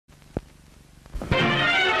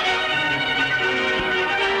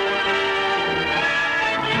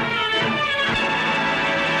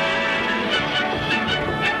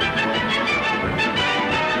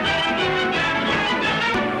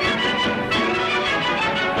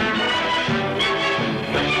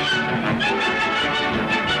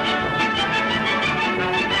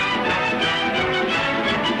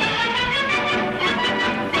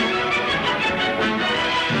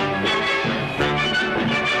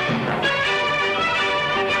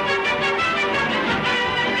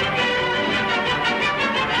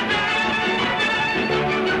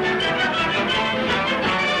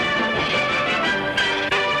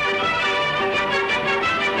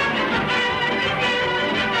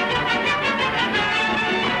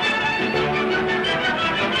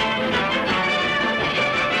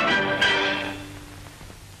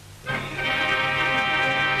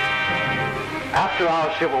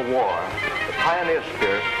Civil War, the pioneer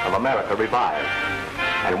spirit of America revived,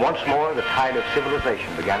 and once more the tide of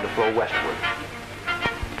civilization began to flow westward.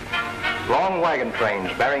 Long wagon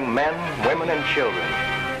trains bearing men, women, and children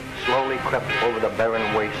slowly crept over the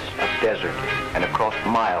barren wastes of desert and across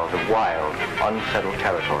miles of wild, unsettled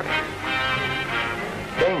territory.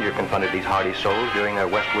 Danger confronted these hardy souls during their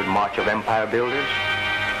westward march of empire builders,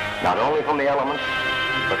 not only from the elements,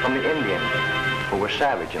 but from the Indians, who were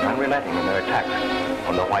savage and unrelenting in their attacks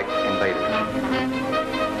on the white invaders.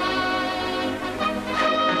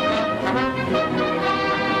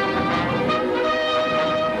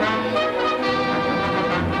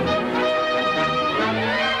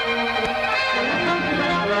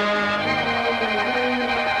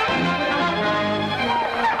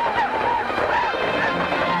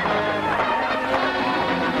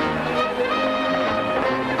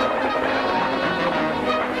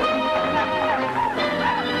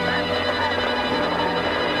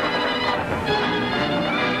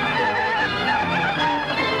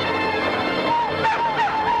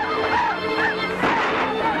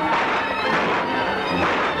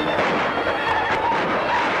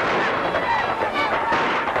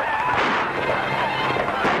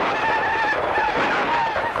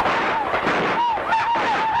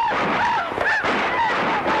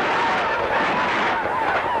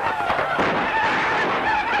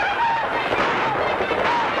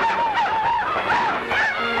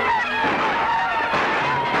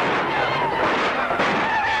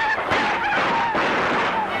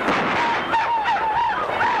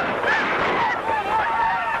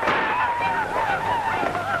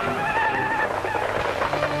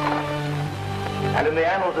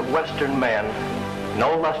 Western men,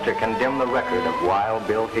 no luster can dim the record of Wild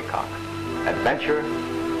Bill Hickok, adventurer,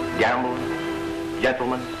 gambler,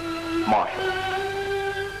 gentleman, marshal.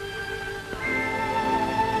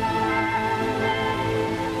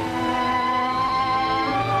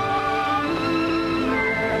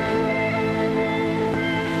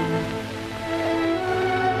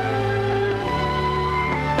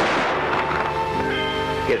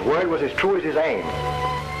 His word was as true as his aim.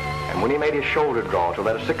 And when he made his shoulder draw to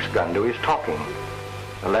let a six-gun do his talking,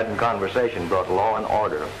 the leaden conversation brought law and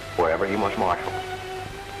order wherever he must marshal.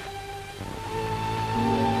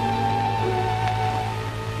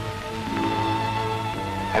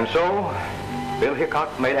 And so, Bill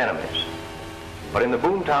Hickok made enemies. But in the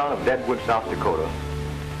boomtown of Deadwood, South Dakota,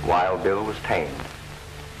 Wild Bill was tamed.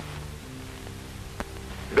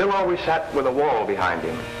 Bill always sat with a wall behind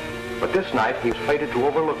him, but this night he was fated to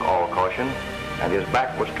overlook all caution, and his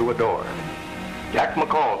back was to a door. Jack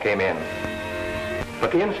McCall came in,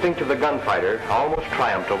 but the instinct of the gunfighter almost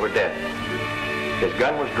triumphed over death. His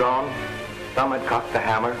gun was drawn, thumb had cocked the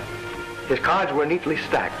hammer, his cards were neatly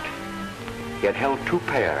stacked. He had held two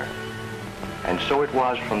pair, and so it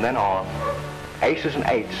was from then on. Aces and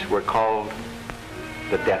eights were called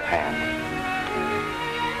the death hand.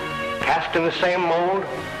 Cast in the same mold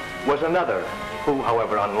was another, who,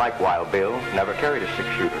 however, unlike Wild Bill, never carried a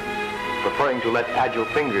six-shooter, preferring to let agile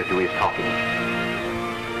fingers do his talking.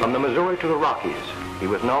 From the Missouri to the Rockies, he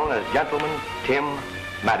was known as Gentleman Tim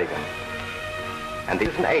Madigan. And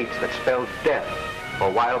these and eights that spelled death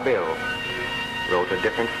for Wild Bill wrote a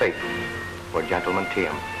different fate for Gentleman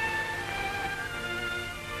Tim.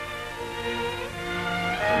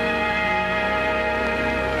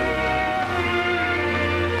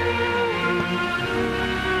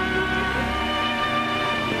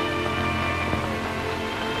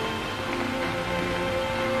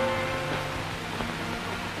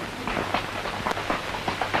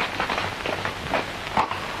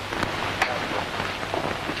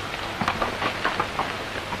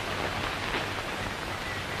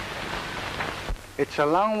 It's a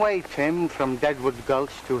long way, Tim, from Deadwood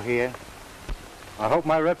Gulch to here. I hope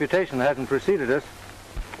my reputation hasn't preceded us.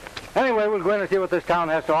 Anyway, we'll go in and see what this town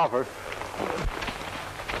has to offer.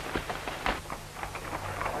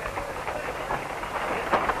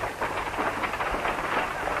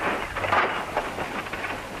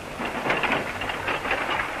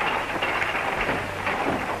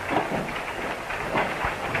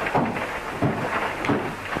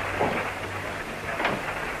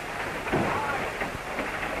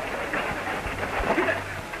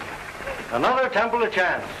 Another temple of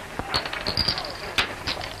chance.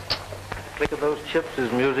 The click of those chips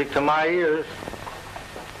is music to my ears.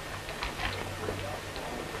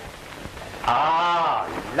 Ah,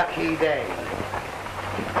 lucky day.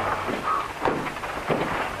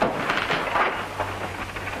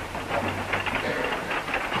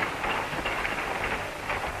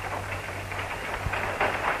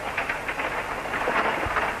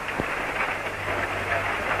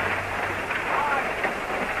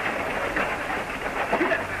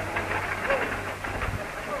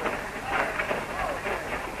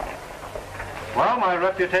 Well, my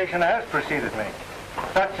reputation has preceded me.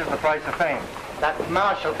 Such is the price of fame. That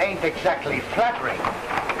Marshal ain't exactly flattering.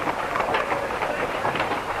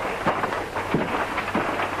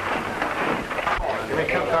 Give me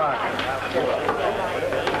 2 cards.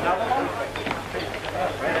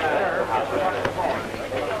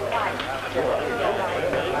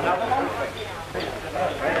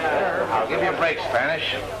 I'll give you a break, Spanish.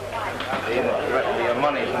 See that the rest of your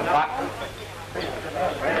money's in the pot.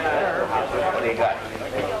 What do you got?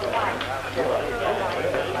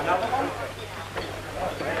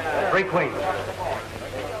 3 queens.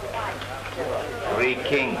 3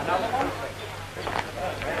 kings.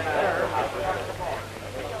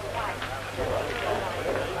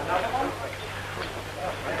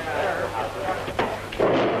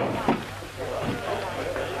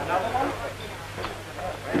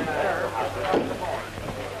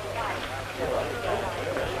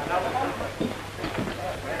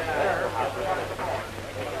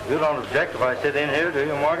 You don't object if I sit in here, do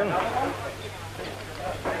you, Morgan? No,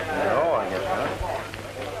 I guess not.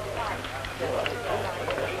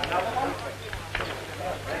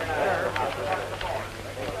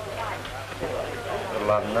 A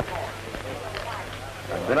lot of nothing.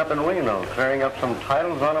 I've been up in Reno clearing up some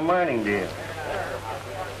titles on a mining deal.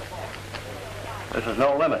 This is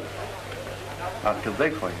no limit. Not too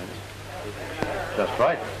big for you. Just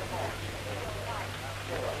right.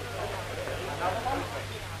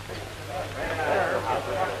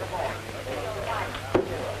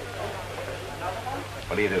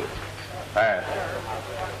 What do you do? Pass.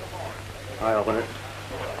 I open it.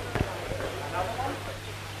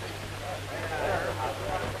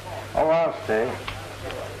 Oh, I'll stay.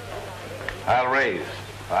 I'll raise.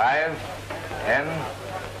 5, 10,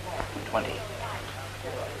 20.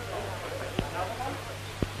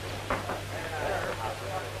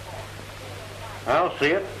 I'll see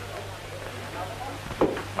it.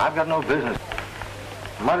 I've got no business.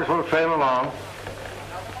 Might as well trail along.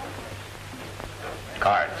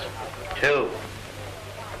 Cards. 2.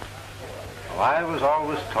 Well, I was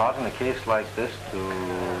always taught in a case like this to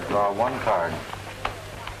draw 1 card.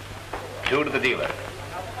 2 to the dealer.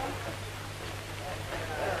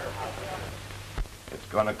 It's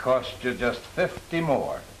going to cost you just 50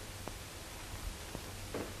 more.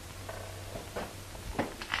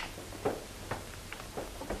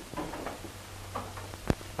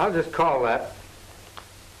 I'll just call that.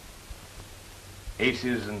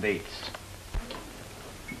 Aces and 8s.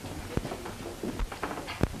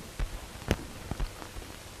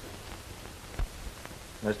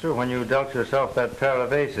 Mister, when you dealt yourself that pair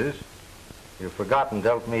of aces, you forgot and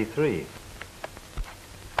dealt me 3.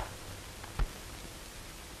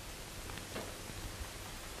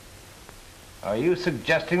 Are you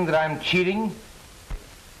suggesting that I'm cheating?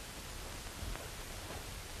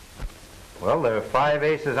 Well, there are 5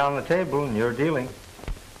 aces on the table, and you're dealing.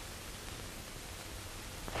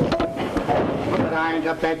 Put that iron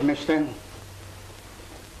to bed, mister.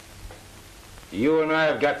 You and I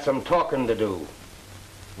have got some talking to do.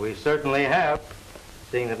 We certainly have,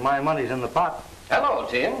 seeing that my money's in the pot. Hello,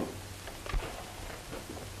 Tim.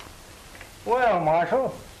 Well,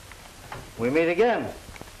 Marshal, we meet again.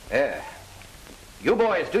 Yeah. You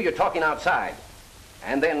boys do your talking outside,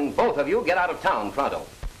 and then both of you get out of town pronto.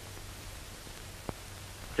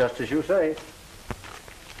 Just as you say.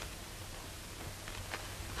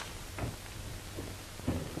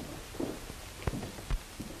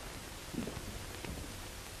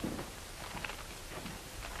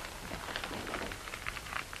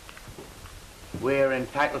 We're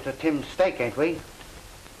entitled to Tim's stake, ain't we?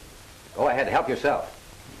 Go ahead, help yourself.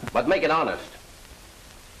 But make it honest.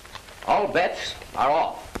 All bets are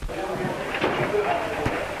off.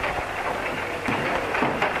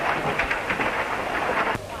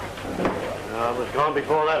 I was gone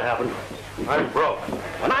before that happened. I'm broke.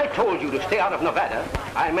 When I told you to stay out of Nevada,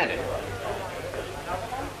 I meant it.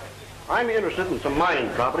 I'm interested in some mining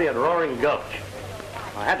property at Roaring Gulch.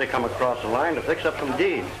 I had to come across the line to fix up some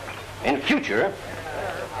deeds. In future,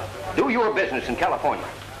 do your business in California.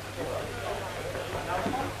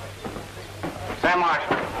 Sam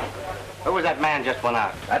Marshal, who was that man just went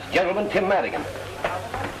out? That's Gentleman Tim Madigan.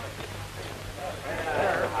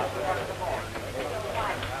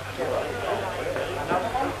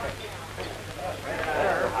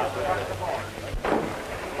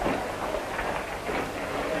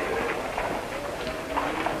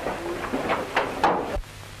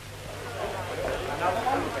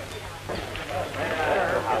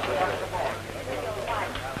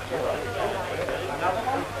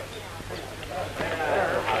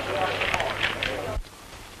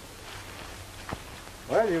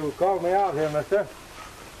 Well, you called me out here, mister.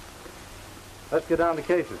 Let's get down to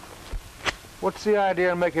cases. What's the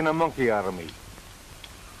idea of making a monkey out of me?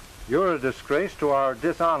 You're a disgrace to our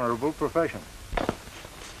dishonorable profession.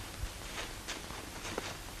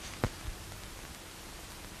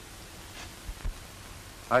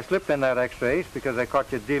 I slipped in that extra ace because I caught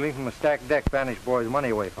you dealing from a stacked deck vanished boy's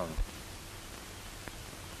money away from him.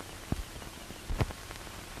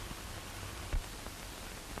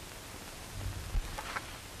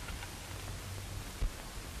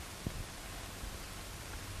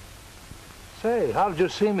 Say, how did you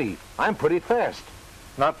see me? I'm pretty fast.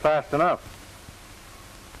 Not fast enough.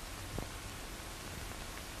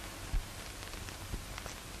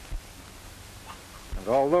 And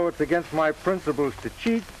although it's against my principles to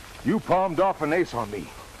cheat, You palmed off an ace on me.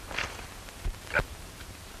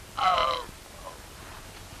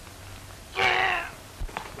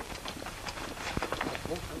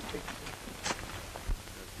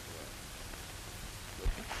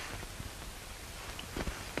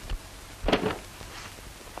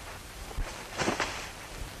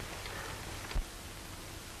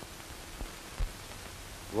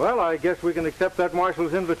 well, I guess we can accept that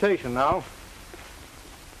marshal's invitation now.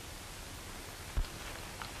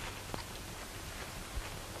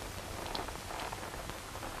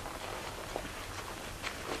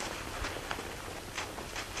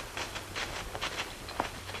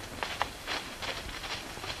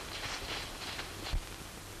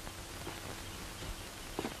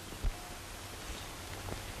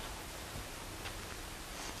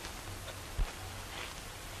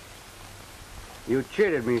 You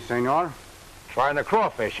cheated me, senor. Trying to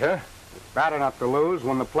crawfish, huh? It's bad enough to lose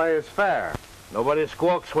when the play is fair. Nobody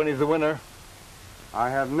squawks when he's the winner. I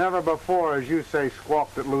have never before, as you say,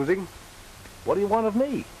 squawked at losing. What do you want of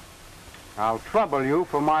me? I'll trouble you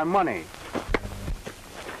for my money.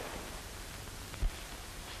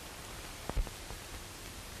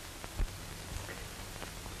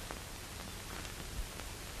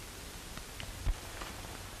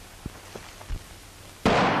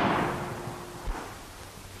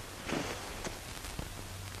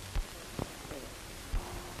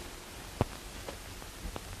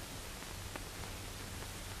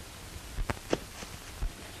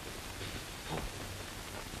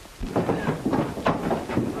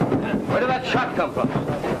 Where did that shot come from?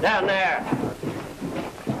 Down there.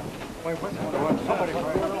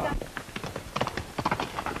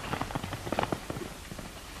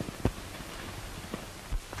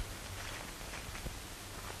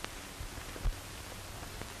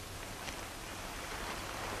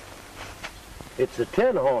 It's a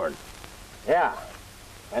tin horn. Yeah,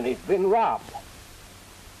 and he's been robbed.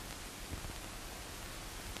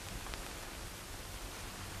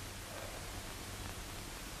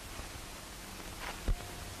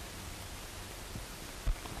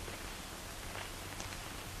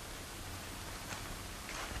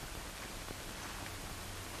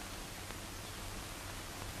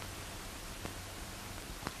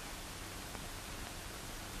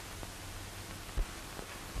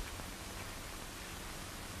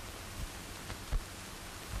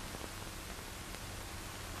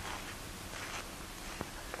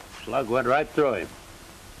 Slug went right through him.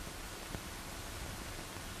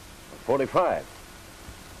 45.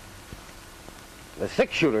 The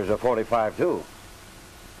six-shooters are 45, too.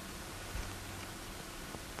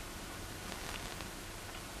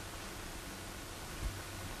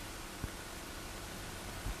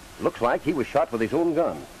 Looks like he was shot with his own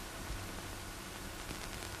gun.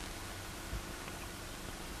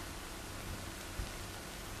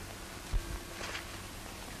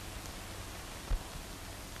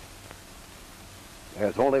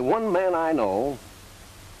 There's only one man I know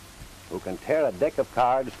who can tear a deck of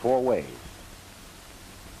cards four ways.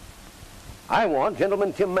 I want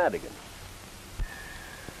Gentleman Tim Madigan.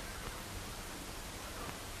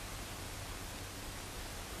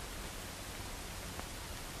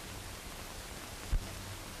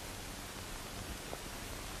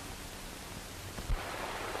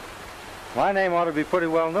 My name ought to be pretty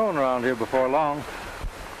well known around here before long.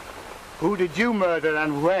 Who did you murder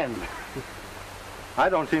and when? I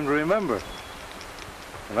don't seem to remember.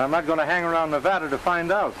 And I'm not going to hang around Nevada to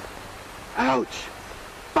find out. Ouch!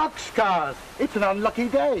 Boxcars! It's an unlucky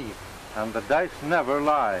day. And the dice never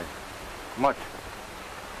lie. Much.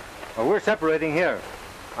 Well, we're separating here.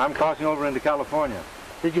 I'm crossing over into California.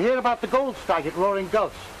 Did you hear about the gold strike at Roaring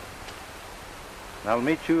Gulch? I'll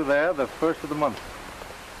meet you there the first of the month.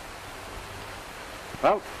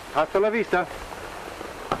 Well, hasta la vista.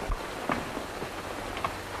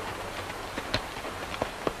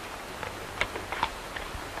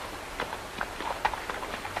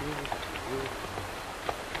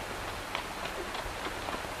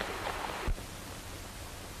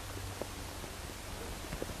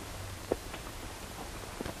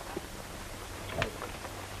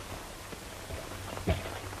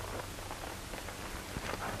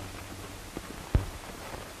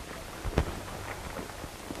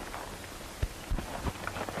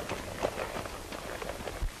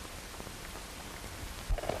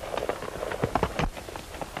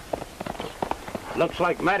 Looks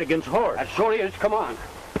like Madigan's horse. That sure is. Come on.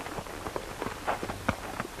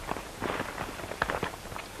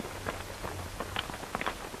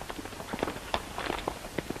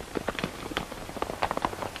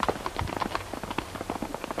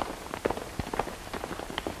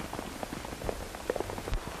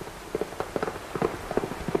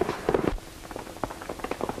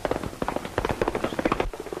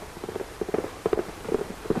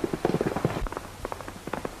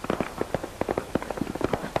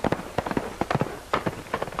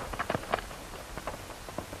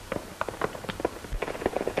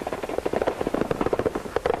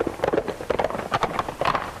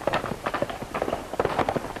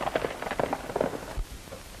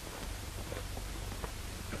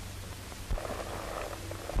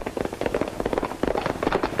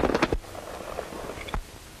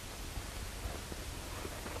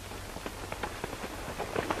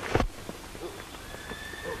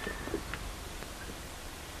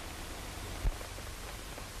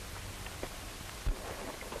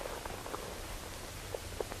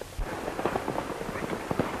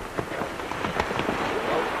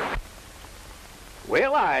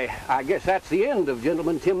 Well, I guess that's the end of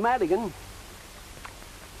Gentleman Tim Madigan.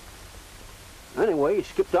 Anyway, he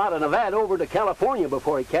skipped out of Nevada over to California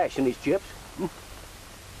before he cashed in his chips.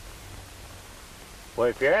 Well,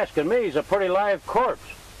 if you're asking me, he's a pretty live corpse.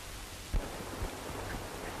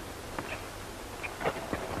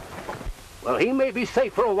 Well, he may be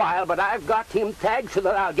safe for a while, but I've got him tagged so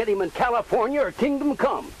that I'll get him in California or kingdom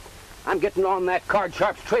come. I'm getting on that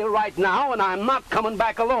Cardsharp's trail right now, and I'm not coming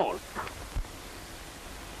back alone.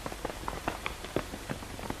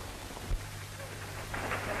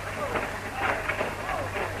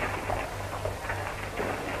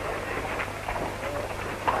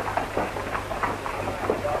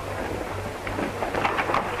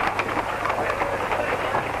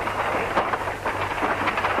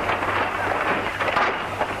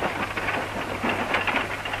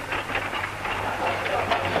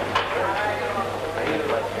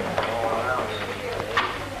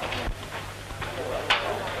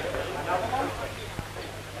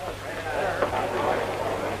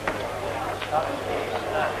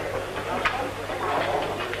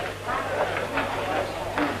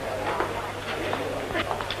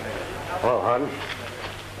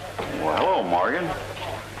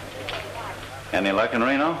 Any luck in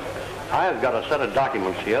Reno? I've got a set of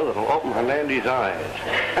documents here that'll open Hernandez's eyes.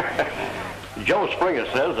 Joe Springer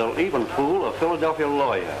says they'll even fool a Philadelphia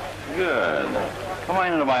lawyer. Good. Come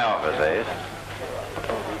on into my office, Ace.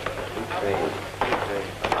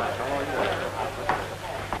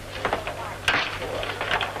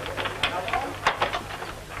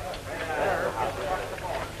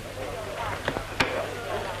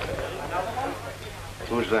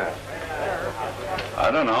 Who's that? I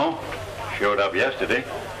don't know. Showed up yesterday.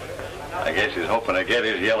 I guess he's hoping to get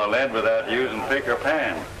his yellow lead without using pick or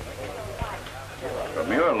pan.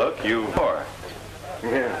 From your look, you are.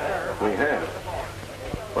 Yeah, we have.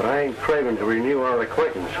 But I ain't craving to renew our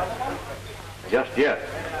acquaintance. Just yet.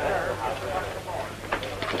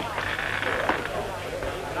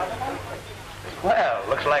 Well,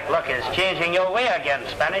 looks like luck is changing your way again,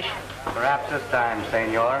 Spanish. Perhaps this time,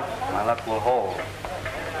 senor, my luck will hold.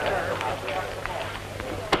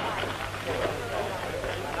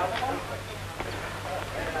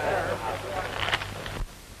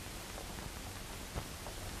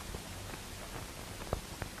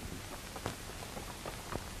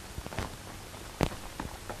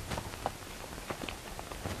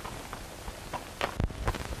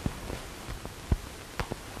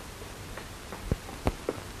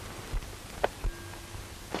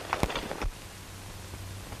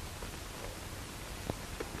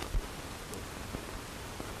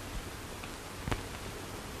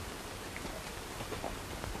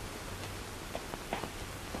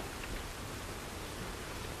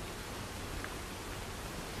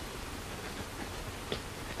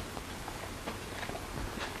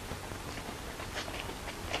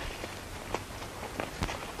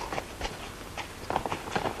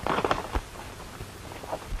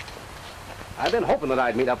 I've been hoping that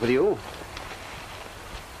I'd meet up with you.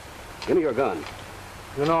 Give me your gun.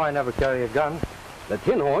 You know I never carry a gun. The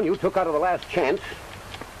tin horn you took out of the last chance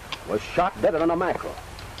was shot better than a mackerel.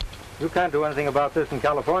 You can't do anything about this in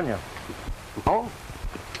California. Oh?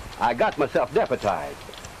 I got myself deputized.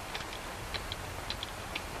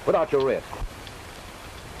 Put out your wrist.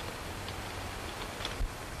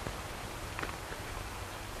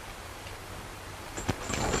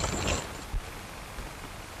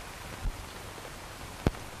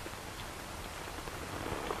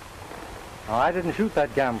 No, I didn't shoot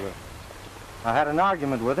that gambler. I had an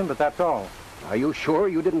argument with him, but that's all. Are you sure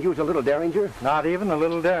you didn't use a little derringer? Not even a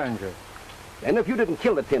little derringer. And if you didn't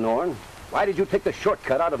kill the tin horn, why did you take the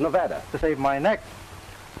shortcut out of Nevada? To save my neck.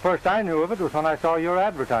 First I knew of it was when I saw your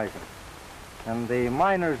advertising. And the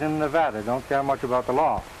miners in Nevada don't care much about the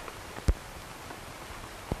law.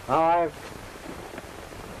 Now I've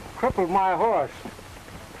crippled my horse.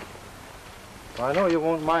 Well, I know you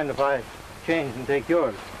won't mind if I change and take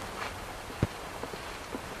yours.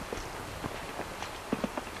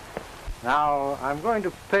 Now, I'm going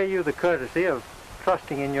to pay you the courtesy of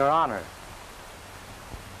trusting in your honor.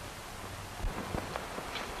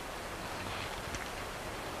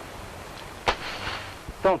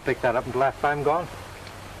 Don't pick that up until after I'm gone.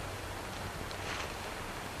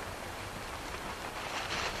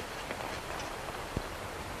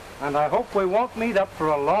 And I hope we won't meet up for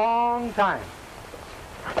a long time.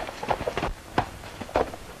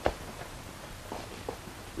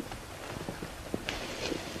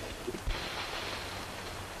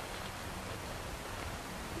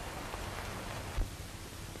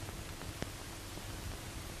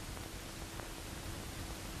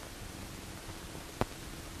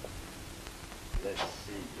 Let's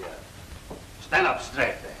see. Stand up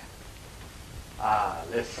straight there.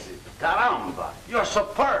 Let's see. Caramba, you're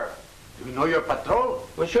superb. Do you know your patrol?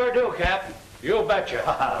 We sure do, Cap. You betcha.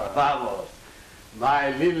 Vamos. My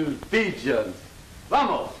little pigeons.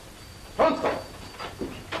 Vamos. Pronto.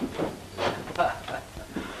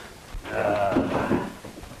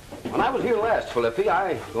 When I was here last, Felipe,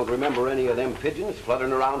 I don't remember any of them pigeons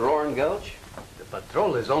fluttering around Roaring Gulch. The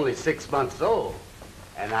patrol is only 6 months old,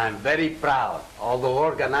 and I'm very proud. Although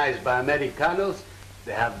organized by Americanos,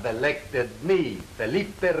 they have elected me,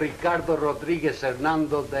 Felipe Ricardo Rodriguez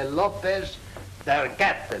Hernando de Lopez, their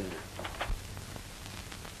captain.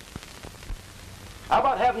 How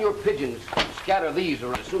about having your pigeons scatter these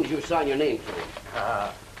around as soon as you sign your name to them?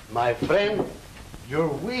 My friend, your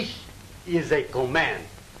wish is a command.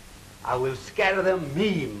 I will scatter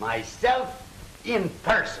them myself, in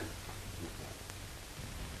person.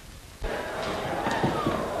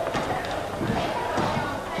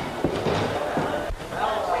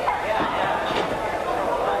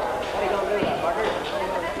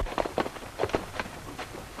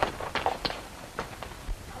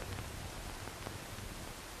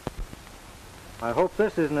 I hope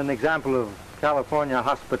this isn't an example of California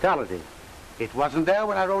hospitality. It wasn't there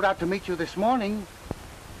when I rode out to meet you this morning.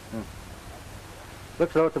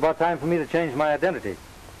 Looks though it's about time for me to change my identity.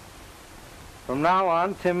 From now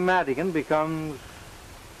on, Tim Madigan becomes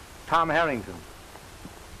Tom Harrington.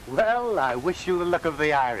 Well, I wish you the luck of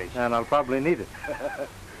the Irish. And I'll probably need it.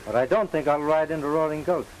 But I don't think I'll ride into Roaring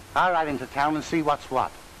Gulch. I'll ride into town and see what's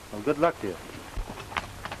what. Well, good luck to you.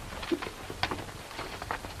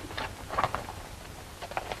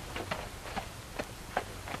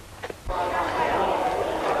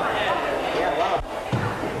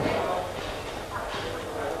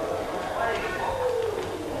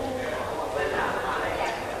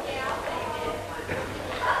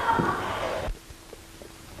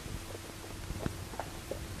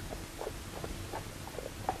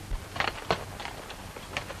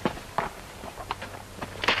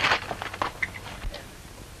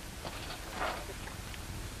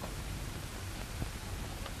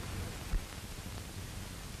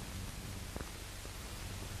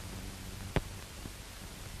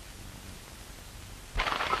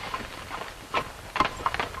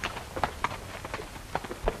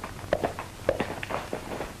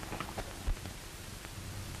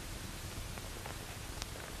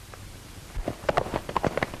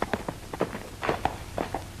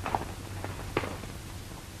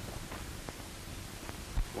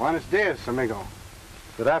 Buenos dias, amigo.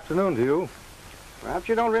 Good afternoon to you. Perhaps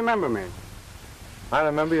you don't remember me. I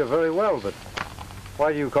remember you very well, but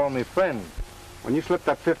why do you call me friend? When you slipped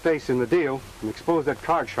that fifth ace in the deal and exposed that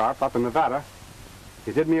cardsharp up in Nevada,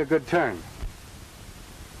 you did me a good turn.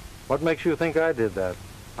 What makes you think I did that?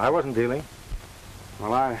 I wasn't dealing.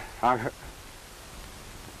 Well, I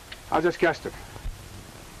just guessed it.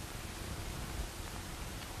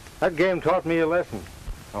 That game taught me a lesson.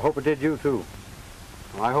 I hope it did you, too.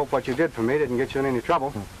 Well, I hope what you did for me didn't get you in any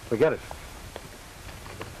trouble. Forget it.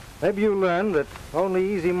 Maybe you learned that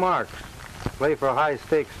only easy marks play for high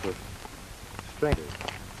stakes with strangers.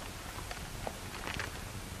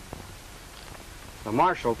 The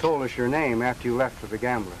Marshal told us your name after you left for the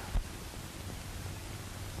gambler.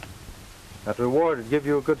 That reward would give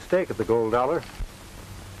you a good stake at the gold dollar.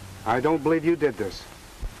 I don't believe you did this.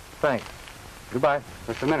 Thanks. Goodbye.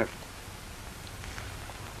 Just a minute.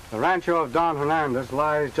 The rancho of Don Hernandez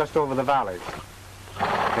lies just over the valley.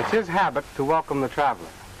 It's his habit to welcome the traveler.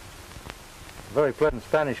 A very pleasant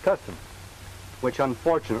Spanish custom. which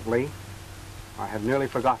unfortunately I had nearly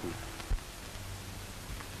forgotten.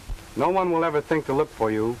 No one will ever think to look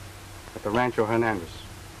for you at the Rancho Hernandez.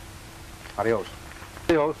 Adios.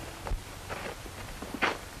 Adios.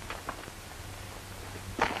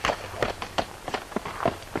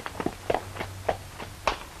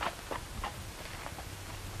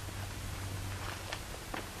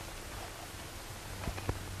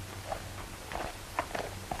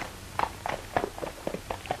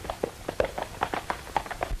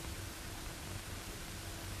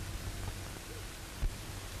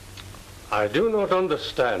 I do not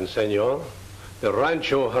understand, senor. The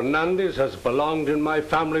Rancho Hernandez has belonged in my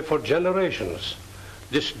family for generations.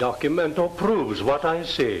 This documento proves what I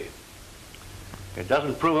say. It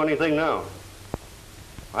doesn't prove anything now.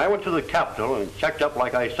 I went to the Capitol and checked up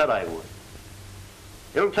like I said I would.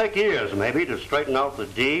 It'll take years, maybe, to straighten out the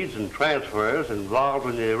deeds and transfers involved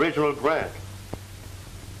in the original grant.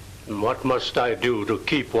 What must I do to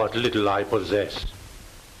keep what little I possess?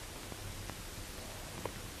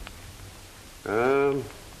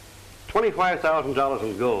 $25,000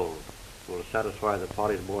 in gold will satisfy the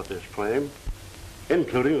parties bought this claim,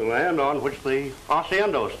 including the land on which the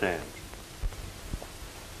hacienda stands.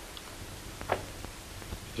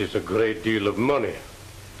 It is a great deal of money.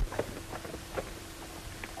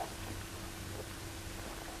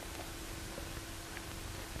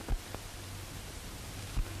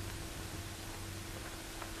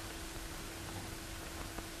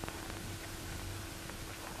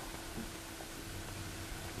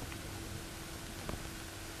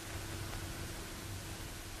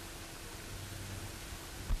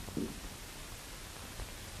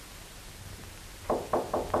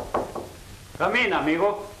 Come in,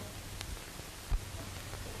 amigo.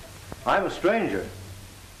 I'm a stranger.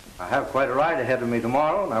 I have quite a ride ahead of me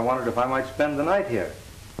tomorrow, and I wondered if I might spend the night here.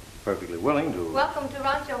 Perfectly willing to. Welcome to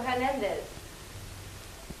Rancho Hernandez.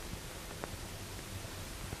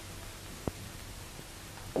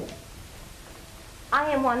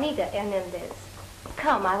 I am Juanita Hernandez.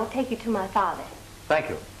 Come, I will take you to my father. Thank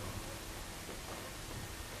you.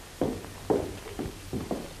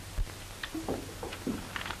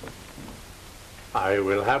 I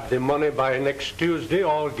will have the money by next Tuesday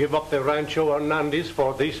or give up the Rancho Hernandez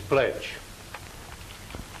for this pledge.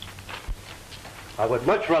 I would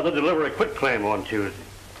much rather deliver a quitclaim on Tuesday.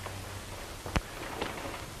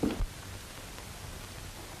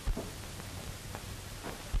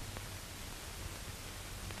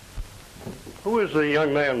 Who is the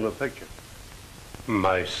young man in the picture?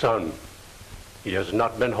 My son. He has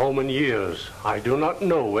not been home in years. I do not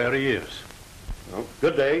know where he is. Well,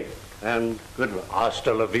 good day. And good luck.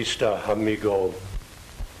 Hasta la vista, amigo.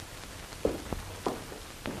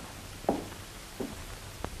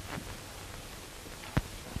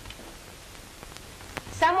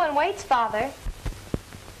 Someone waits, Father.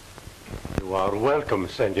 You are welcome,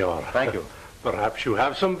 senor. Thank you. Perhaps you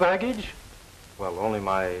have some baggage? Well, only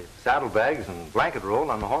my saddlebags and blanket roll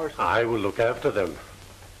on the horse. I will look after them.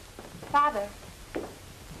 Father,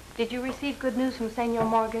 did you receive good news from Senor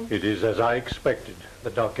Morgan? It is as I expected.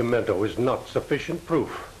 The documento is not sufficient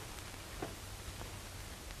proof.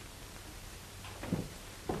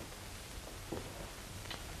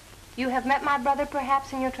 You have met my brother,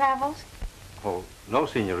 perhaps, in your travels? Oh, no,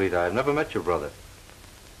 Senorita. I've never met your brother.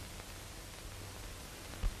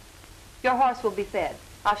 Your horse will be fed.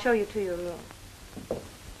 I'll show you to your room.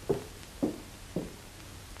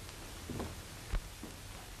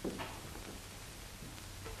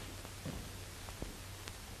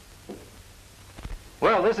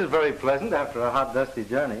 Well, this is very pleasant after a hot, dusty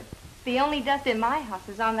journey. The only dust in my house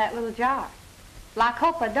is on that little jar. La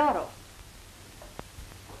Copa d'Oro.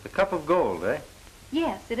 The cup of gold, eh?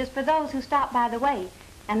 Yes, it is for those who stop by the way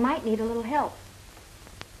and might need a little help.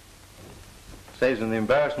 Saves them the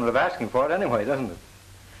embarrassment of asking for it anyway, doesn't it?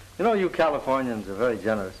 You know, you Californians are very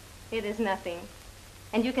generous. It is nothing.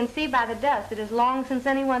 And you can see by the dust it is long since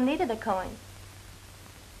anyone needed a coin.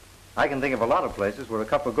 I can think of a lot of places where a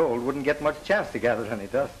cup of gold wouldn't get much chance to gather any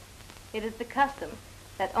dust. It is the custom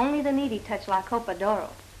that only the needy touch La Copa d'Oro.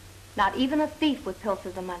 Not even a thief would pilfer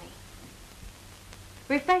the money.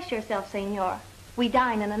 Refresh yourself, senor. We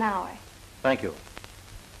dine in an hour. Thank you.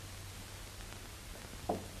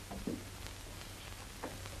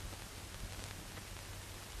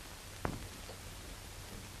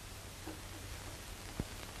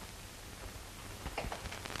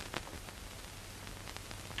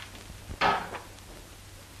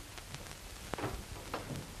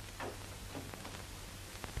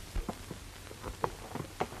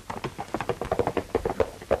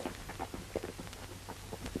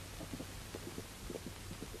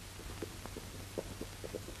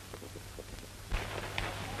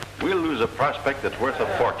 We'll lose a prospect that's worth a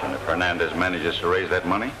fortune if Hernandez manages to raise that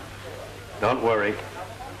money. Don't worry.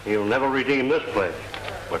 He'll never redeem this pledge.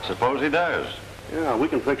 But suppose he does? Yeah, we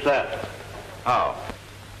can fix that. How?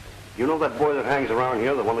 You know that boy that hangs around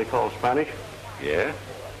here, the one they call Spanish? Yeah?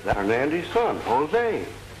 That's Hernandez's son, Jose.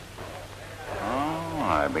 Oh,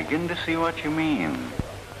 I begin to see what you mean.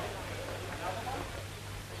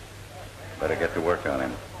 Better get to work on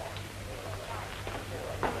him.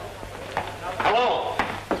 Hello.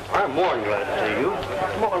 I'm more than glad to see you.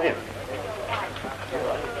 Come on in.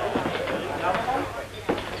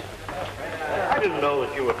 I didn't know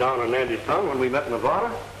that you were Don Hernandez's son when we met in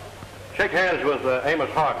Nevada. Shake hands with Amos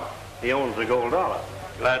Harden. He owns the Gold Dollar.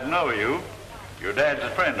 Glad to know you. Your dad's a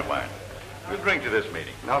friend of mine. We'll drink to this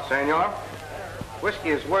meeting. No, senor. Whiskey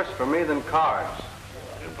is worse for me than cards.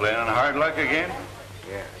 Been playing on hard luck again?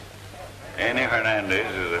 Yes. Annie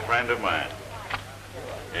Hernandez is a friend of mine.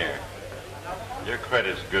 Here. Your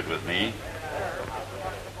credit's good with me.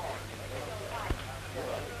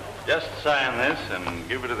 Just sign this and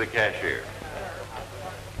give it to the cashier.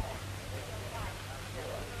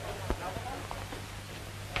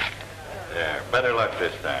 There, better luck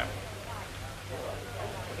this time.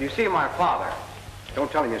 If you see my father, don't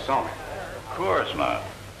tell him you saw me. Of course not.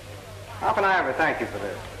 How can I ever thank you for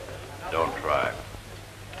this? Don't try.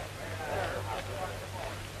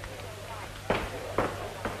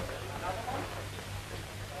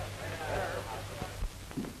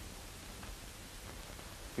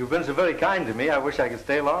 You've been so very kind to me, I wish I could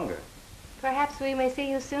stay longer. Perhaps we may see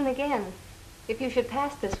you soon again, if you should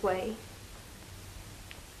pass this way.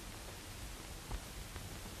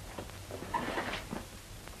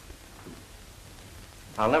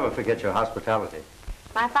 I'll never forget your hospitality.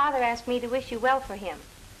 My father asked me to wish you well for him.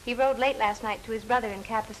 He rode late last night to his brother in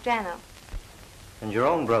Capistrano. And your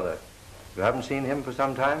own brother. You haven't seen him for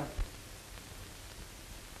some time?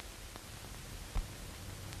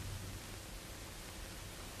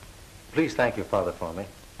 Please thank your father for me.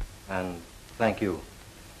 And thank you.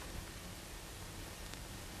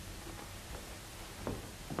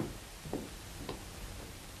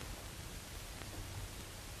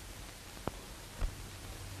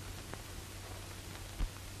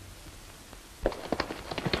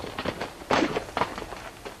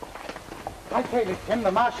 I tell you, Tim,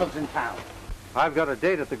 the Marshal's in town. I've got a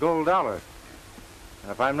date at the Gold Dollar.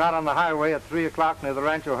 If I'm not on the highway at 3 o'clock near the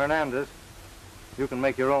Rancho Hernandez, you can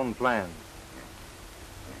make your own plans.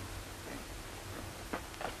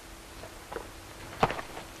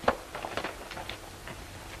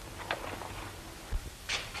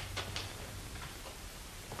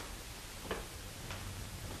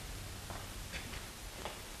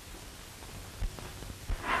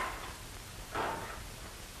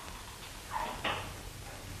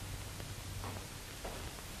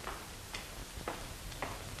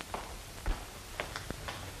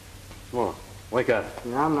 Come on, wake up.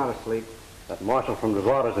 No, I'm not asleep. That Marshal from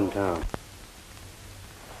Nevada's in town.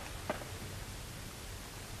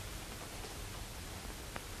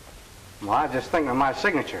 Well, I was just thinking of my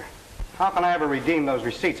signature. How can I ever redeem those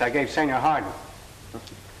receipts I gave Senor Harden?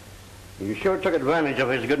 You sure took advantage of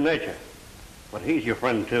his good nature. But he's your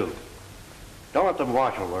friend, too. Don't let the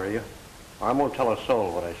Marshal worry you. I won't tell a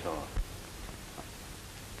soul what I saw.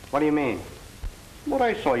 What do you mean? What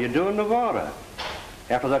I saw you do in Nevada.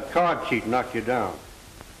 After that card cheat knocked you down.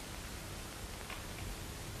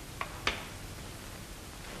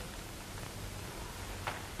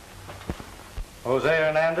 Jose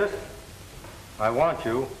Hernandez, I want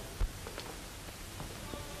you.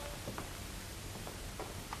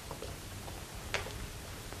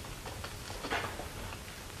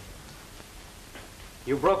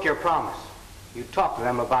 You broke your promise. You talked to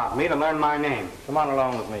them about me to learn my name. Come on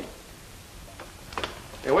along with me.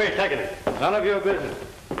 Hey, where are you taking it? None of your business.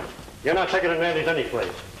 You're not taking Hernandez any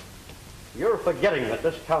place. You're forgetting that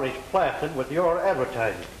this county's plastered with your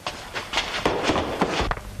advertising.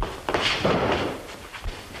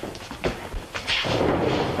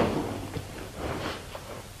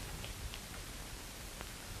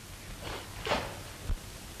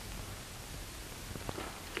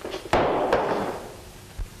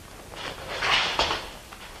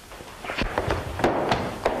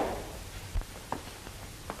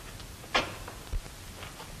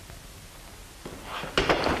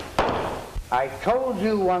 I told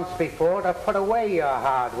you once before to put away your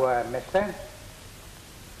hardware, mister.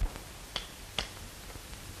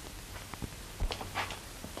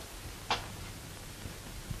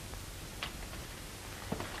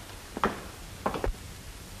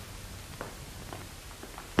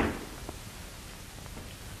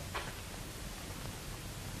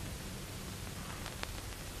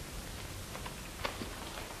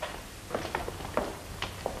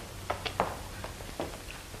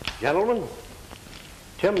 Gentlemen,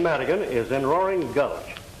 Tim Madigan is in Roaring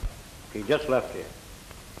Gulch. He just left here.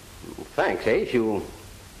 Thanks, Ace. You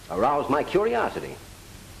aroused my curiosity.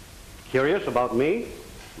 Curious about me?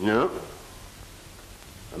 No.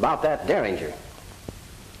 About that Derringer.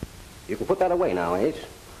 You can put that away now, Ace.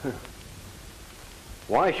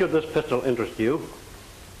 Why should this pistol interest you?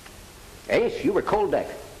 Ace, you were cold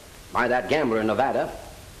decked by that gambler in Nevada,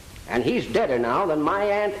 and he's deader now than my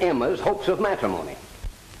Aunt Emma's hopes of matrimony.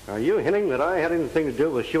 Are you hinting that I had anything to do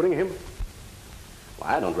with shooting him? Well,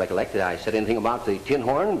 I don't recollect that I said anything about the tin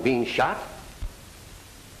horn being shot.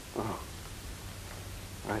 Oh.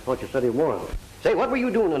 I thought you said he was. Say, what were you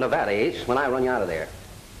doing in Nevada, Ace, when I run you out of there?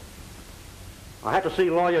 I had to see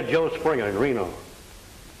lawyer Joe Springer in Reno.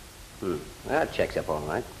 That checks up all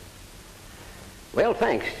right. Well,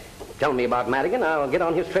 thanks. Tell me about Madigan. I'll get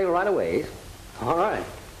on his trail right away. All right.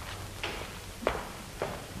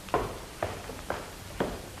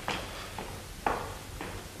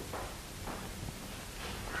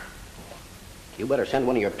 You better send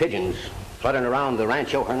one of your pigeons fluttering around the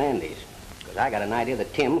Rancho Hernandez, because I got an idea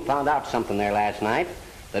that Tim found out something there last night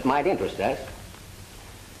that might interest us.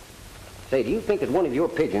 Say, do you think that one of your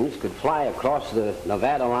pigeons could fly across the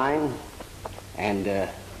Nevada line and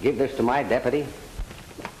give this to my deputy?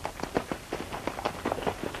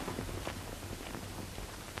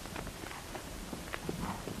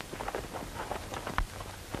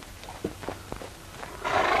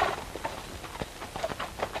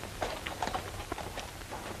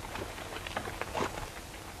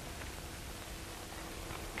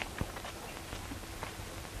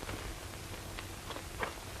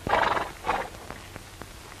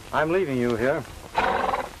 I'm leaving you here.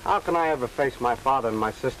 How can I ever face my father and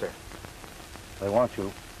my sister? They want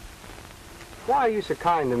you. Why are you so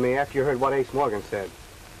kind to me after you heard what Ace Morgan said?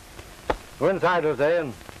 Go inside, Jose,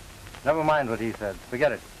 and never mind what he said.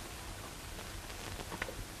 Forget it.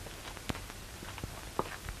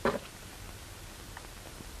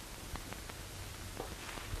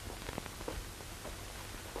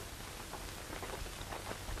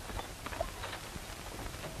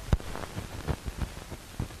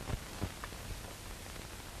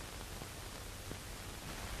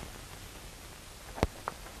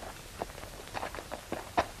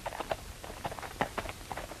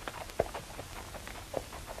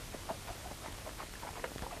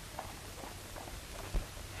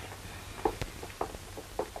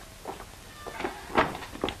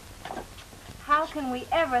 How can we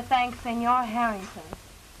ever thank Senor Harrington?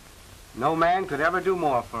 No man could ever do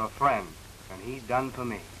more for a friend than he's done for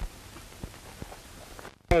me.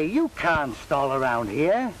 Hey, you can't stall around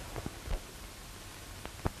here.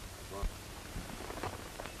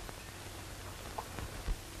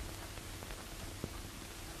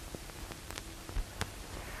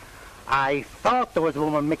 I thought there was a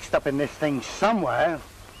woman mixed up in this thing somewhere.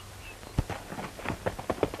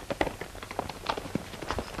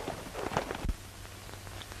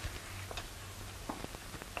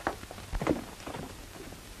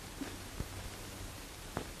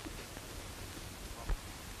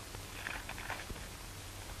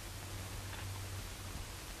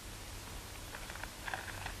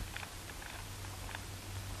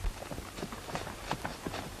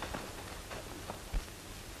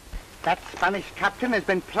 That Spanish captain has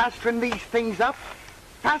been plastering these things up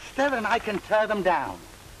faster than I can tear them down.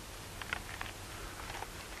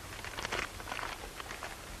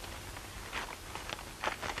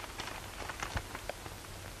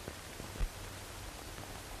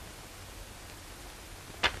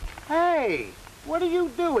 Hey, what are you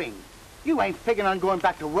doing? You ain't figuring on going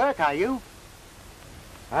back to work, are you?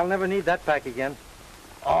 I'll never need that back again.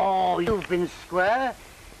 Oh, you've been square.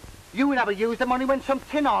 You never used the money when some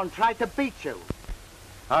tin-on tried to beat you.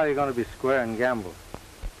 How are you going to be square and gamble?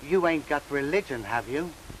 You ain't got religion, have you?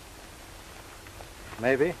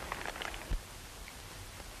 Maybe.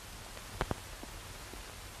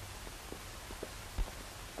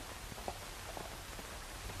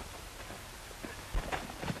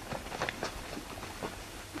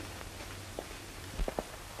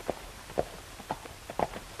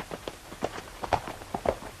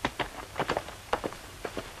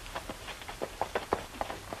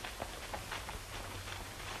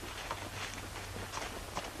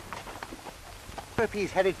 If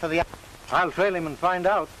he's headed for the... I'll trail him and find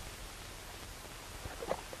out.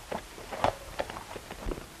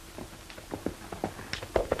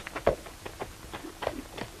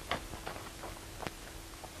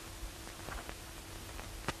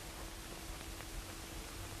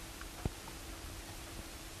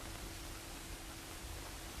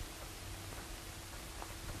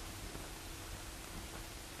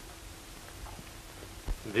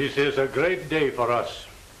 This is a great day for us.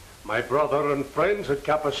 My brother and friends at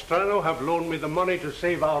Capistrano have loaned me the money to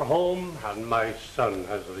save our home, and my son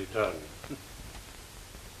has returned.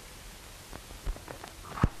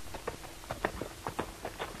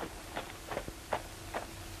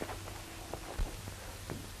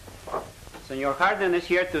 Senor Harden is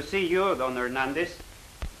here to see you, Don Hernandez.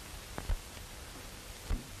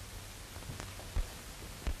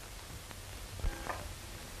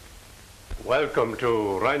 Welcome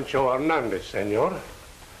to Rancho Hernandez, senor.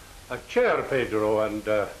 A chair, Pedro, and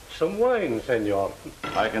some wine, senor.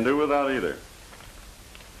 I can do without either.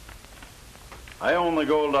 I own the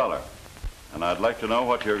gold dollar, and I'd like to know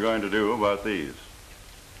what you're going to do about these.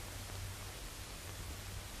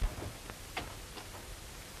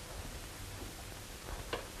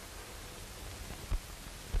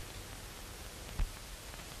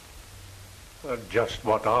 Just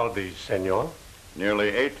what are these, senor?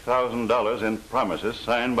 Nearly $8,000 in promises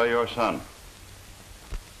signed by your son.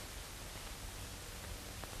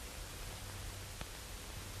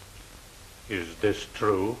 Is this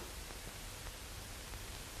true?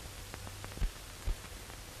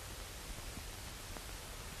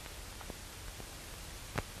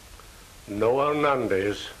 No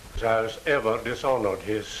Hernandez has ever dishonored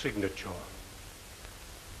his signature.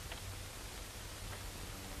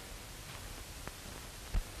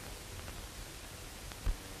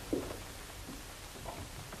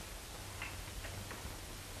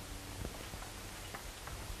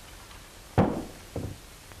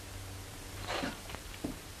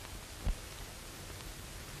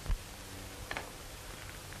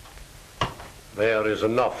 There is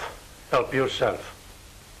enough. Help yourself.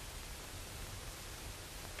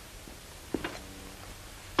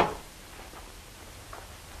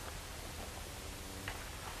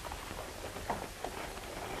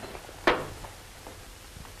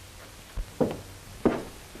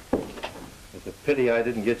 It's a pity I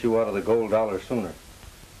didn't get you out of the gold dollar sooner.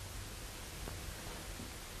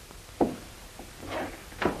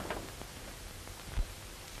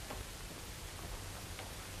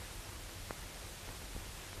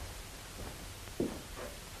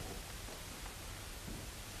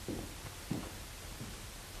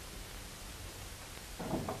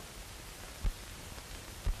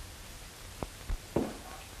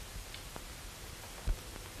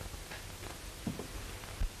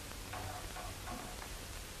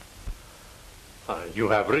 You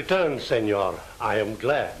have returned, senor. I am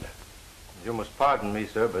glad. You must pardon me,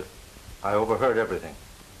 sir, but I overheard everything.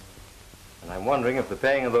 And I'm wondering if the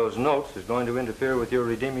paying of those notes is going to interfere with your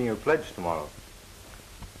redeeming your pledge tomorrow.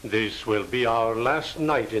 This will be our last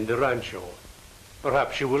night in the rancho.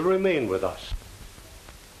 Perhaps you will remain with us.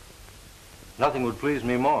 Nothing would please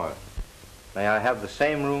me more. May I have the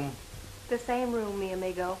same room? The same room, mi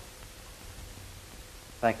amigo.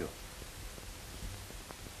 Thank you.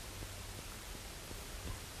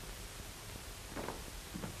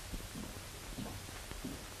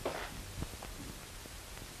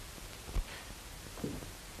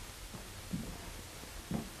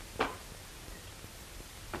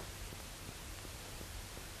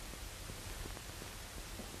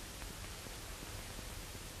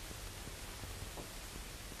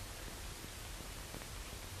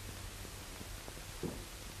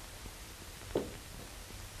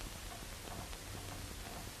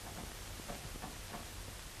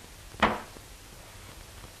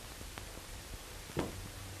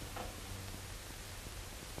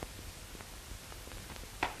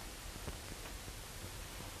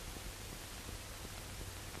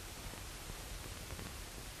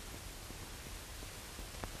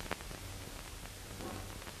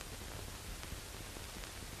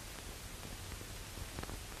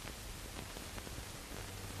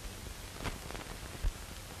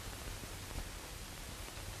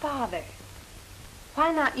 Father,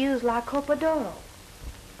 why not use La Copa d'Oro?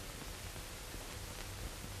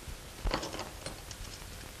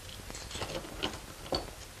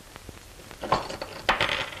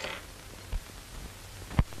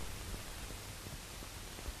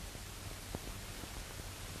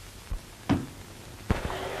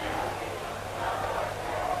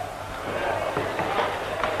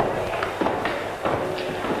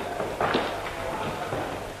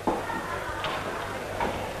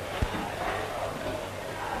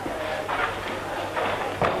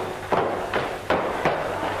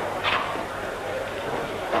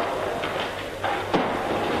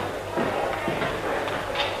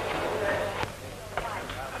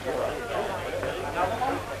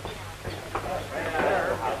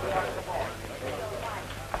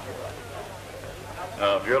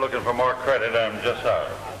 If you're looking for more credit, I'm just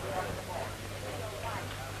sorry.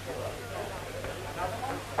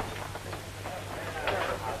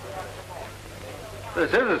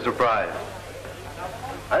 This is a surprise.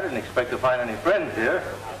 I didn't expect to find any friends here.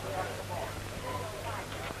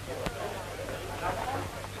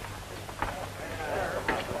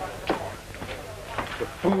 The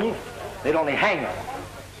fool. They'd only hang us.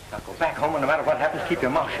 Now go back home and no matter what happens, keep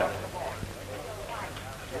your mouth shut.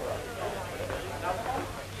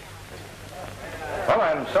 Well,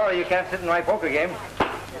 I'm sorry you can't sit in my poker game.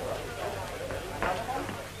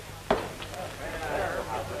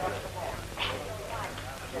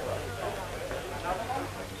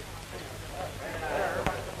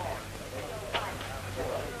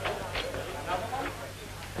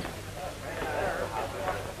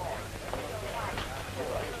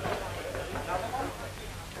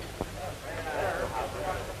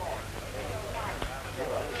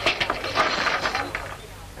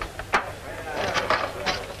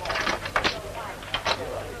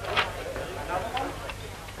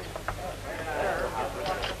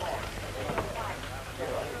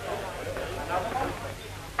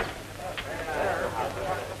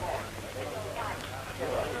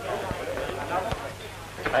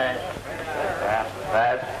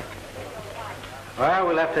 Well,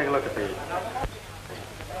 we'll have to take a look at these.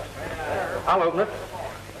 I'll open it.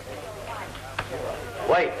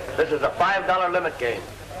 Wait, this is a $5 limit game.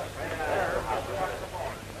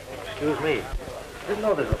 Excuse me. Didn't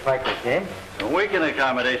know this was a practice game. We can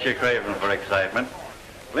accommodate your craving for excitement.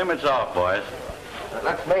 Limits off, boys.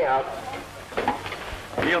 That's me out.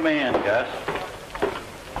 Reel me in, Gus.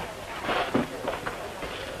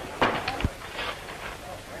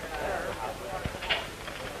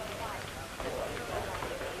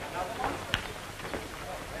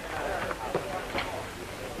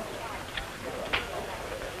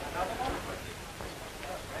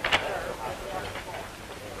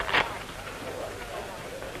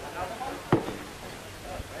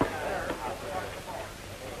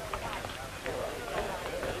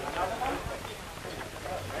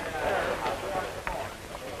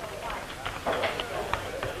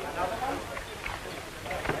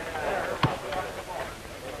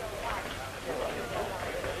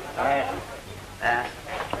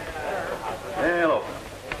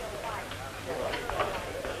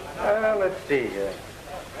 Let's see here.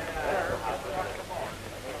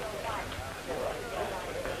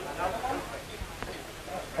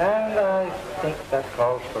 And I think that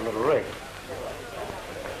calls for a little race.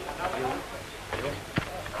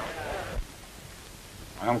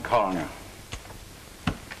 I'm calling you.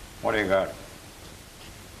 What do you got?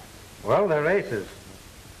 Well, they're aces.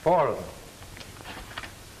 4 of them.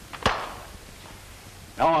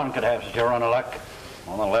 No one could have such a run of luck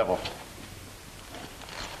on the level.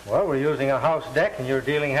 Well, we're using a house deck, and you're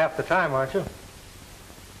dealing half the time, aren't you?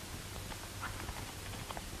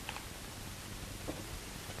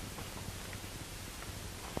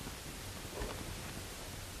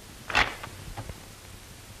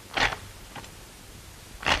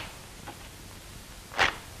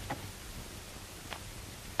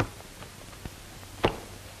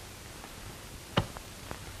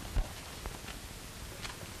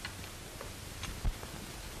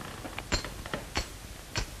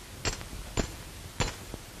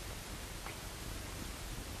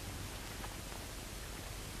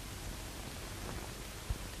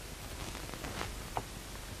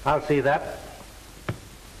 I'll see that.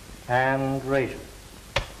 And raise it.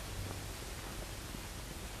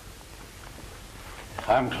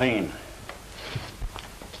 I'm clean.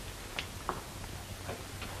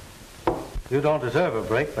 You don't deserve a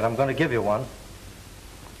break, but I'm going to give you one.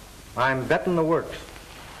 I'm betting the works.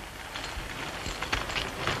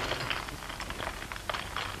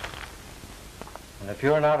 And if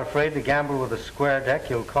you're not afraid to gamble with a square deck,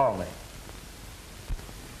 you'll call me.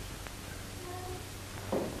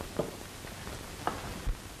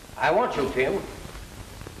 I want you, Tim.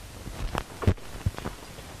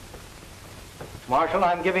 Marshal,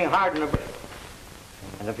 I'm giving Harden a break.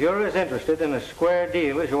 And if you're as interested in a square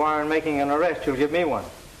deal as you are in making an arrest, you'll give me one.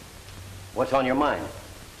 What's on your mind?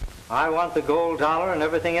 I want the gold dollar and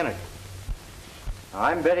everything in it.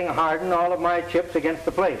 I'm betting Harden all of my chips against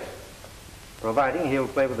the place, providing he'll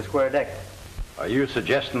play with the square deck. Are you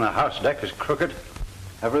suggesting the house deck is crooked?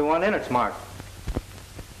 Everyone in it's marked.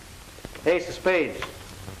 Ace of spades.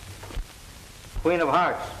 Queen of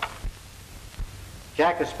hearts.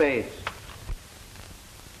 Jack of spades.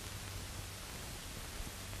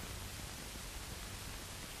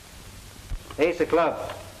 Ace of clubs.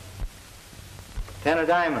 10 of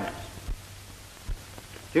diamonds.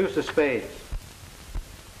 Deuce of spades.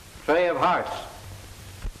 Trey of hearts.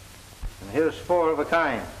 And here's 4 of a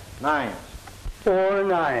kind. 9s. 4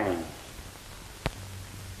 9s.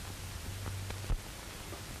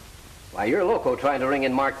 Why, you're loco trying to ring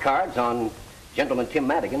in marked cards on Gentleman Tim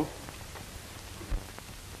Madigan.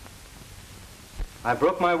 I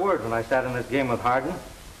broke my word when I sat in this game with Harden.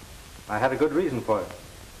 I had a good reason for it.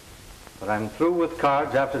 But I'm through with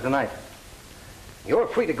cards after tonight. You're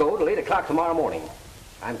free to go till 8 o'clock tomorrow morning.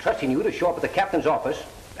 I'm trusting you to show up at the captain's office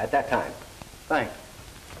at that time. Thanks.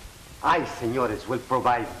 I, senores, will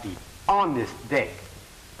provide the honest deck.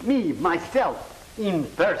 Me, myself, in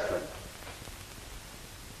person.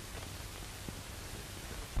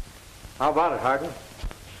 How about it, Harden?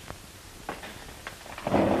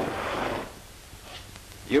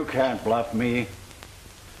 You can't bluff me.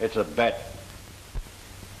 It's a bet.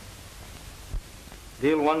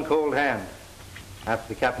 Deal one cold hand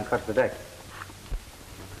after the captain cuts the deck.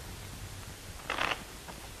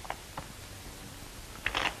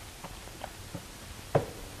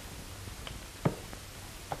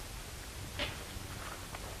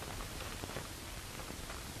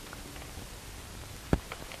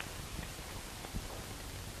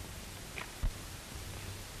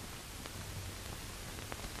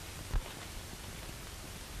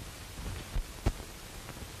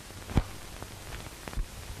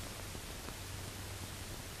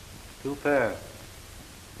 Two pair.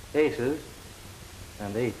 Aces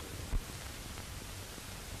and 8.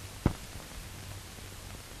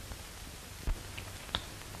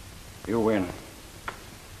 You win.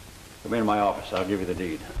 Come in my office. I'll give you the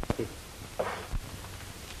deed.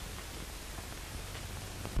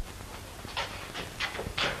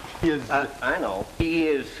 I know. He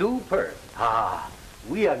is superb. Ah,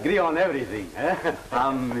 we agree on everything, eh?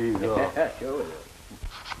 Amigo. Sure.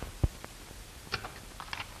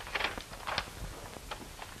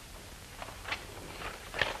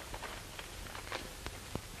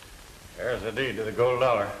 There's the deed to the gold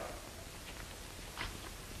dollar.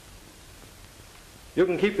 You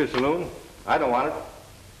can keep your saloon. I don't want it.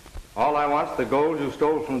 All I want's the gold you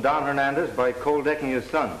stole from Don Hernandez by cold decking his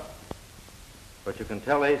son. But you can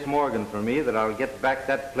tell Ace Morgan for me that I'll get back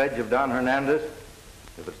that pledge of Don Hernandez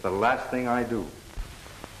if it's the last thing I do.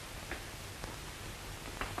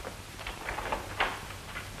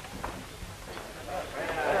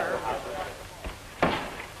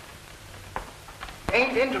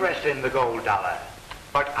 Ain't interested in the gold dollar,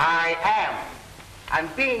 but I am.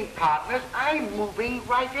 And being partners, I'm moving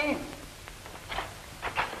right in.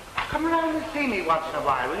 Come around and see me once in a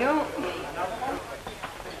while, will you?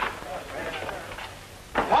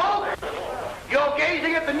 Paul, you're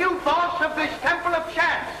gazing at the new boss of this Temple of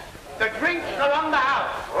Chance. The drinks are on the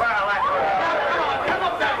house. Well, come on, come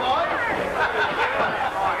up there, boy.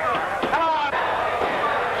 Come on.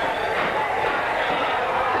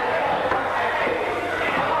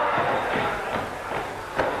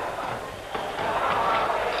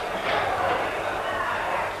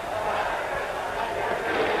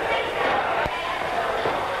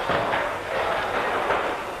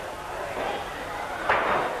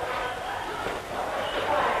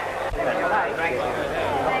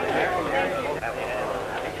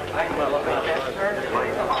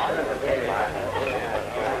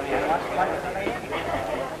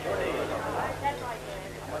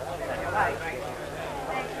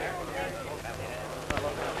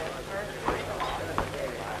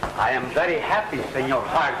 I am very happy, Senor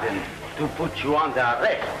Harden, to put you under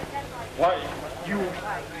arrest. Why,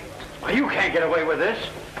 you can't get away with this.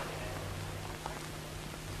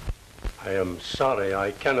 I am sorry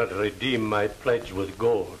I cannot redeem my pledge with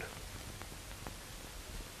gold.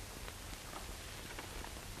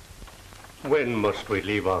 When must we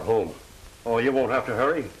leave our home? Oh, you won't have to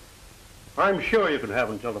hurry. I'm sure you can have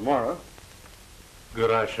until tomorrow.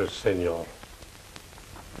 Gracias, senor.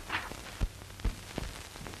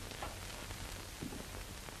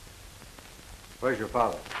 Where's your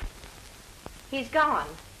father? He's gone.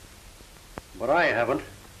 But I haven't.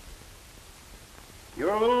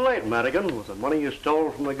 You're a little late, Madigan, with the money you stole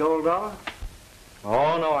from the gold dollar.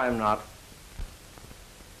 Oh, no, I'm not.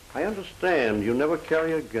 I understand you never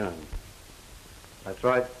carry a gun. That's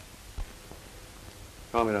right.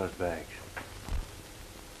 Throw me those bags.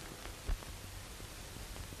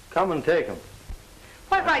 Come and take them.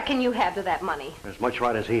 What right can you have to that money? As much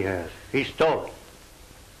right as he has. He stole it.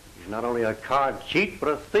 He's not only a card cheat, but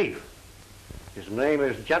a thief. His name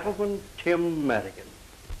is Gentleman Tim Madigan.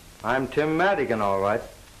 I'm Tim Madigan, all right.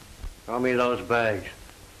 Throw me those bags.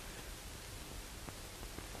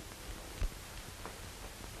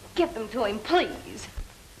 Give them to him, please.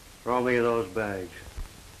 Throw me those bags.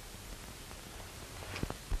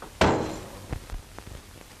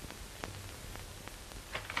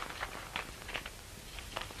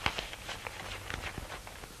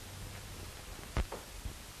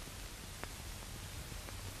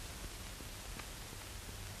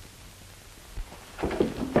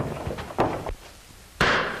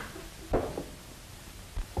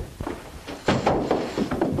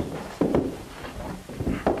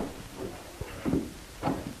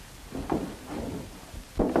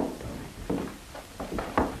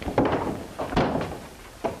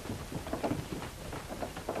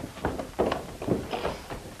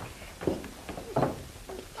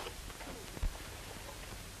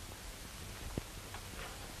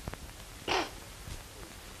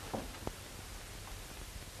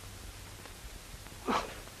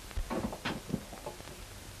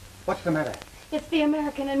 What's the matter? It's the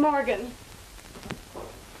American and Morgan.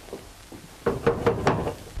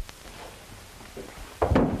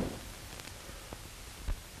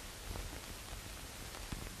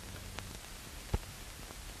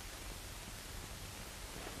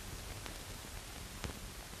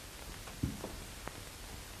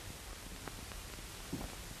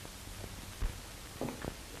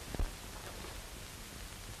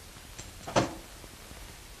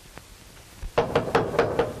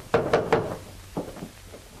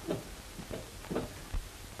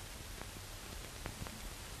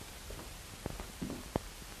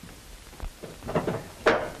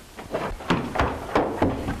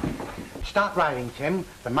 Start riding, Tim.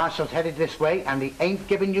 The marshal's headed this way, and he ain't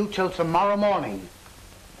giving you till tomorrow morning.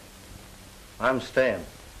 I'm staying.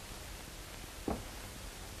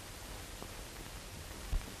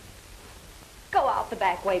 Go out the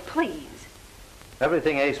back way, please.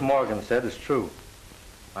 Everything Ace Morgan said is true.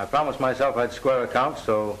 I promised myself I'd square accounts,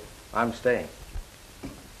 so I'm staying.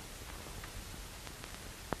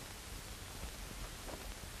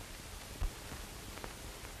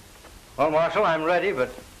 Well, Marshal, I'm ready, but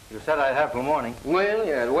you said I'd have till morning. Well,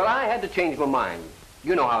 yeah. Well, I had to change my mind.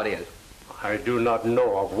 You know how it is. I do not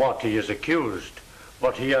know of what he is accused,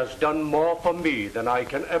 but he has done more for me than I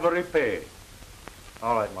can ever repay.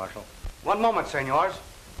 All right, Marshal. One moment, senors.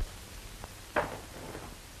 It's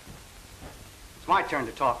my turn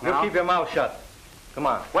to talk now. You keep your mouth shut. Come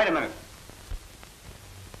on. Wait a minute.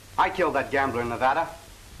 I killed that gambler in Nevada.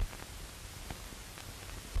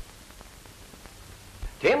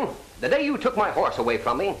 Tim, the day you took my horse away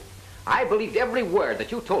from me, I believed every word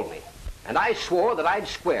that you told me, and I swore that I'd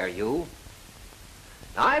square you.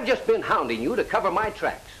 Now, I've just been hounding you to cover my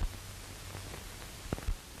tracks.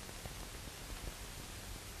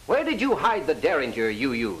 Where did you hide the derringer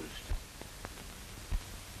you used?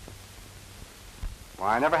 Well,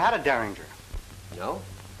 I never had a derringer. No?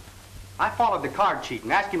 I followed the card cheat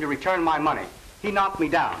and asked him to return my money. He knocked me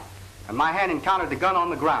down, and my hand encountered the gun on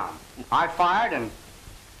the ground. I fired, and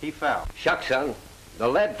he fell. Shucks, son. The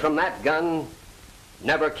lead from that gun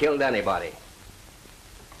never killed anybody.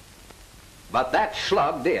 But that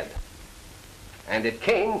slug did. And it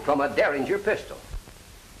came from a derringer pistol.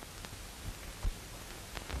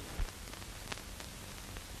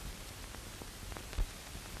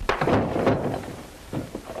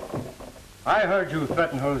 I heard you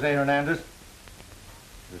threaten Jose Hernandez.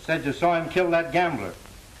 You said you saw him kill that gambler.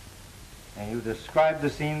 And you described the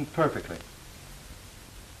scene perfectly.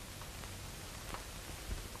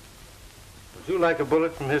 Would you like a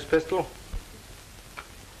bullet from his pistol?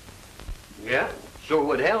 Yeah, sure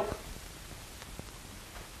would help.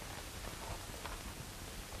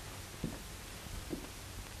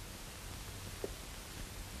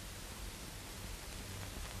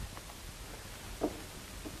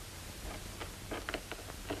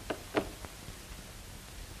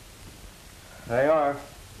 They are.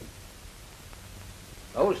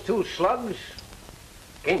 Those two slugs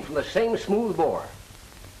came from the same smooth bore.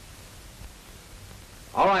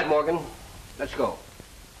 All right, Morgan, let's go.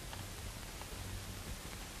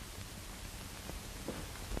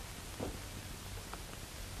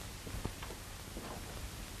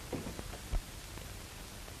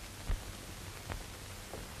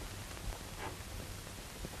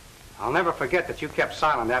 I'll never forget that you kept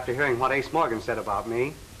silent after hearing what Ace Morgan said about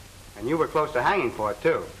me. And you were close to hanging for it,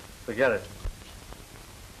 too. Forget it.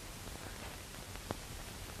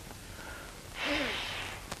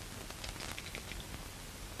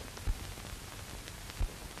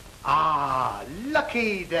 Ah,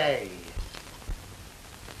 lucky day.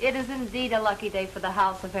 It is indeed a lucky day for the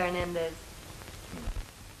house of Hernandez.